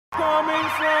Coming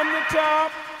from the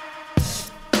top.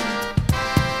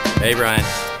 Hey Brian.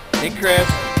 Hey Chris.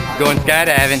 Going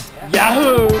skydiving.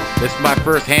 Yahoo! This is my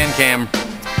first hand cam.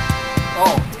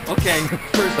 Oh, okay.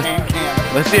 First hand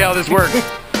cam. Let's see how this works.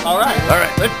 All right.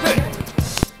 Let's do it.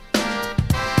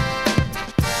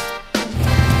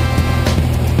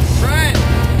 Brian,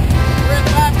 we're at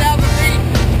 5,000 feet.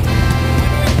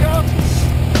 When do we jump?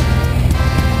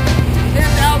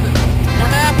 10,000.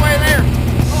 We're halfway there.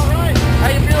 All right. How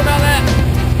you feel about that?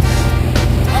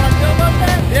 How I feel about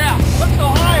that? Yeah. Let's go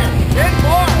higher. 10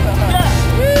 more. Yeah.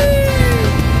 Woo!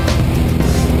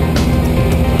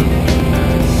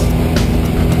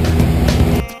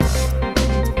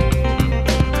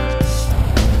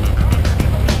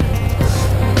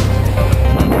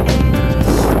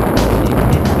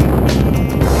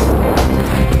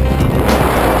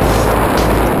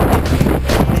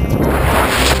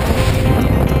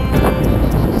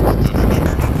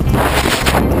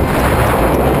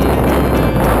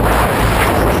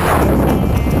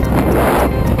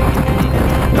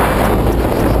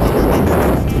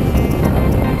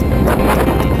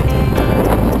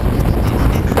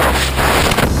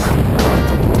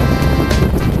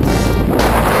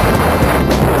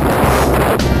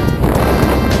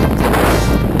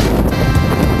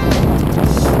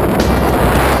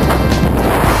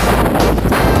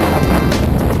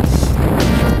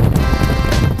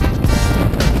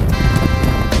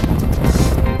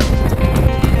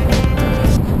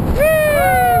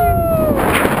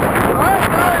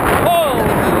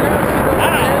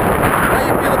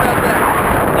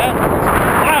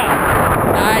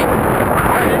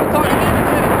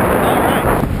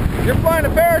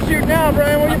 Now,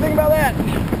 Brian, what do you think about that?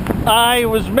 I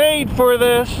was made for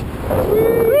this. We'll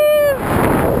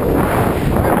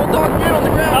talk again on the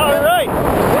ground. All right.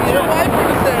 What's your wife going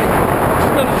to say?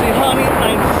 She's going to say, honey,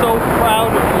 I'm so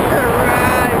proud of you.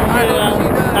 Right.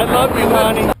 I love you,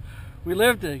 honey. We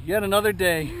lived yet another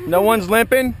day. No one's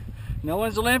limping? No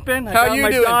one's limping. I How got you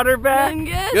my doing? daughter back.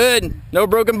 Good. No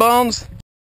broken bones?